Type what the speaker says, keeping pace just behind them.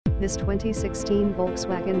This 2016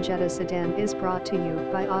 Volkswagen Jetta Sedan is brought to you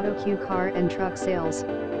by AutoQ Car and Truck Sales.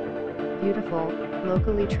 Beautiful,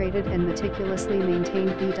 locally traded and meticulously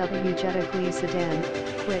maintained VW Jetta GLI Sedan,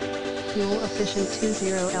 quick, fuel-efficient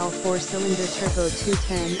 20L 4-cylinder turbo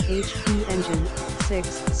 210 HP engine,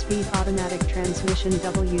 6-speed automatic transmission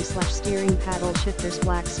W/steering paddle shifters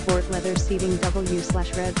black sport leather seating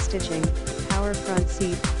W/red stitching, power front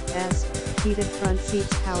seat, S, heated front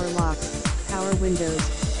seats power locks, power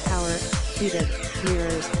windows, power, heated,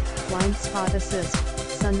 mirrors, blind spot assist,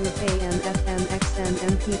 sunroof AM FM XM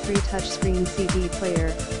MP3 touchscreen CD player,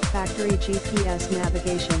 factory GPS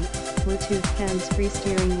navigation, Bluetooth hands-free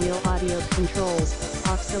steering wheel audio controls,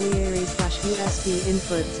 auxiliary/USB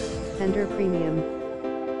inputs, Fender Premium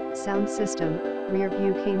sound system, rear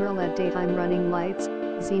view camera LED daytime running lights,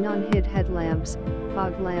 xenon HID headlamps,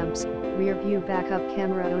 fog lamps, rear view backup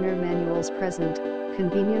camera owner manuals present,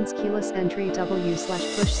 convenience keyless entry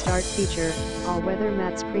W/push start feature, all-weather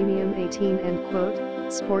mats premium 18 and quote,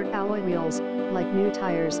 sport alloy wheels, like new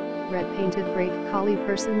tires, red painted brake collie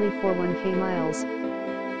personally for 1K miles.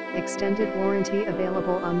 Extended warranty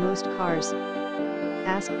available on most cars.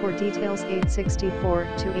 Ask for details 864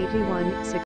 to 81